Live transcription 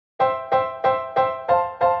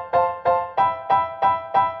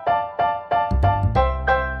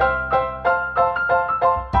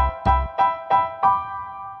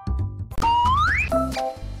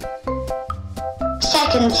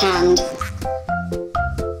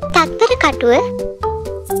කටුව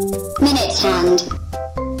minutes hand,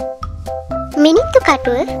 මිනිත්තු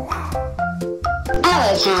කටුව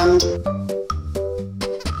hours hand,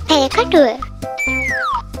 පැය කටුව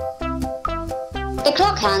the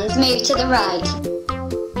clock hands move to the right,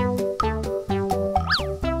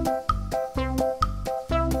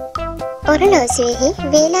 ඔරලෝසුවෙහි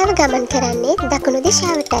වේලාව ගමන් කරන්නේ දකුණු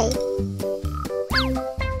දිශාවටයි.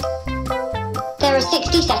 there are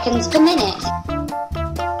 60 seconds per minute,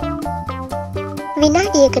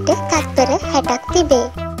 විනාඩියකට තත්පර 60ක් තිබේ.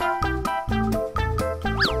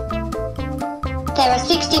 there are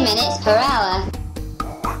 60 minutes per hour,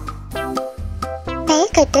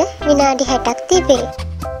 පැයකට විනාඩි 60ක් තිබේ.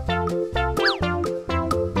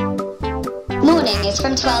 morning is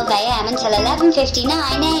from 12 a.m. until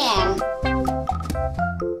 11:59 a.m.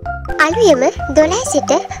 අලුයම 12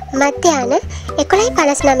 සිට මධ්‍යාන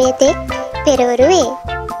 11:59 තෙක් පෙරවරු වේ.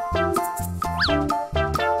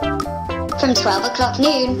 from 12 o'clock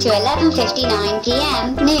noon to 11:59 p.m.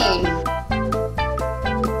 noon,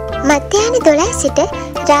 මධ්‍යාන 12 සිට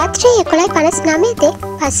රාත්‍රී 11:59 තෙක්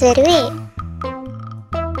පස්වරු වේ.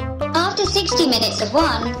 after 60 minutes of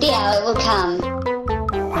 1, the hour will come.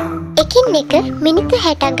 එකින් එක මිනිත්තු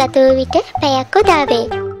 60ක් ගත වූ විට පැයක් උදා වේ.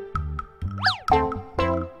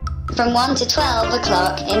 from 1 to 12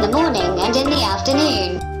 o'clock in the morning and in the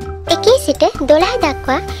afternoon, එකේ සිට 12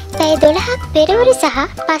 දක්වා පැය 12ක් පෙරවරු සහ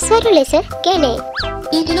පස්වරු ලෙස ගැනේ.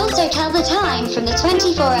 you can also tell the time from the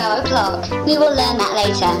 24-hour clock. We will learn that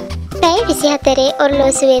later. පැය 24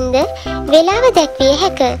 ඔරලෝසුවෙන්ද වේලාව දැක්විය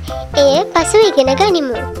හැක. එය පසු ඉගෙන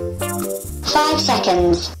ගනිමු. 5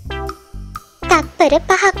 seconds, තත්පර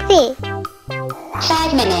 5ක් වේ.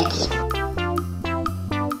 5 minutes,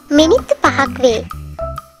 මිනිත්තු 5ක් වේ.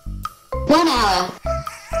 1 hour.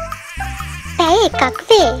 පැය 1ක්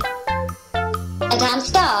වේ. A time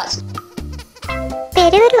starts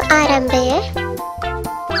පෙරවරු ආරම්භය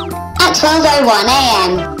at 12:01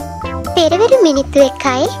 a.m. පෙරවරු මිනිත්තු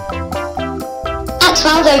 1යි. at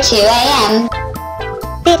 12:02 a.m.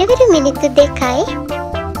 පෙරවරු මිනිත්තු 2යි.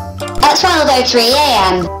 at 12:03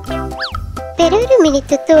 a.m. පෙරවරු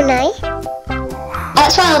මිනිත්තු 3යි. at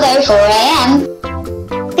 12:04 a.m.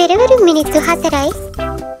 පෙරවරු මිනිත්තු 4යි.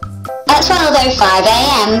 at 12:05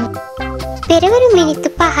 a.m. පෙරවරු මිනිත්තු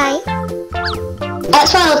 5යි. at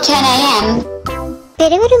 12:10 a.m.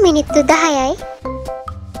 පෙරවරු මිනිත්තු 10යි.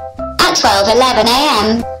 at 12:11 a.m.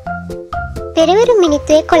 පෙරවරු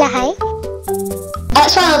මිනිත්තු 11යි. at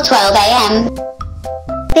 12:12 a.m.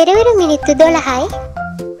 පෙරවරු මිනිත්තු 12යි.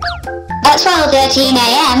 at 12:13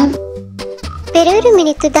 a.m. පෙරවරු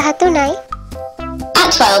මිනිත්තු 13යි. at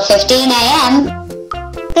 12:15 a.m.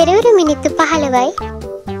 පෙරවරු මිනිත්තු 15යි.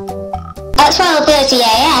 at 12:30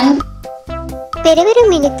 a.m. පෙරවරු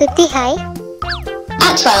මිනිත්තු 30යි.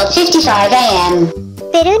 at 12:55 a.m.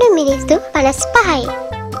 පෙරවරු මිනිත්තු 55යි.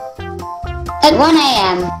 at 1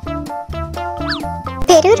 a.m.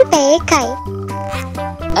 පෙරවරු පැය 1යි.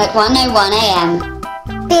 at 1:01 a.m.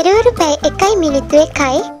 පෙරවරු පැය 1යි මිනිත්තු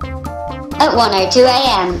 1යි. at 1:02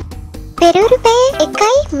 a.m. පෙරවරු පැය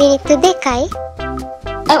 1යි මිනිත්තු 2යි.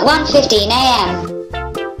 at 1:15 a.m.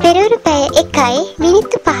 පෙරවරු පැය 1යි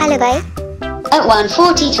මිනිත්තු 15යි. at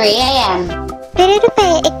 1:43 a.m. පෙරවරු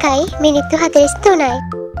පැය 1යි මිනිත්තු 43යි.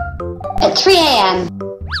 at 3 a.m.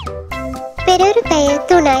 පෙරවරු පැය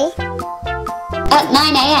 3යි. at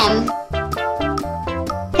 9 a.m.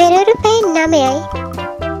 පෙරවරු පැය 9යි.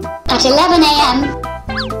 at 11 a.m.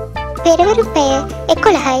 පෙරවරු පැය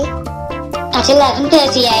 11යි. at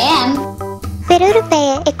 11:30 a.m. පෙරවරු පැය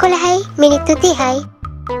 11යි මිනිත්තු 30යි.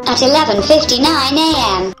 at 11:59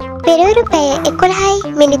 a.m. පෙරවරු පැය 11යි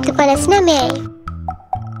මිනිත්තු 59යි.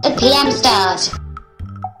 at p.m. start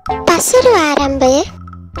පස්වරු ආරම්භය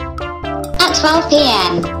at 12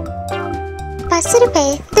 p.m. පස්වරු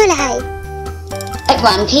පැය 12යි. at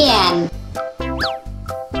 1 p.m.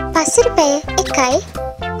 පස්වරු පැය 1යි.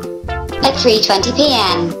 at 3:20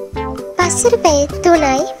 p.m. පස්වරු පැය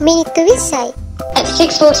 3යි මිනිත්තු 20යි. at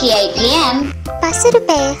 6:48 p.m. පස්වරු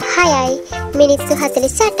පැය 6යි මිනිත්තු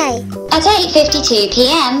 48යි. at 8:52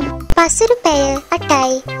 p.m. පස්වරු පැය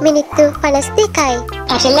 8යි මිනිත්තු 52යි.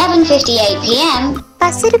 at 11:58 p.m.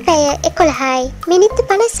 පස්වරු පැය 11යි මිනිත්තු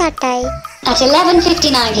 58යි. at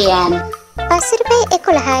 11:59 p.m. පස්වරු පැය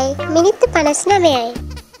 11යි මිනිත්තු 59යි.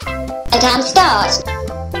 a time start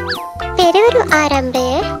පෙරවරු ආරම්භය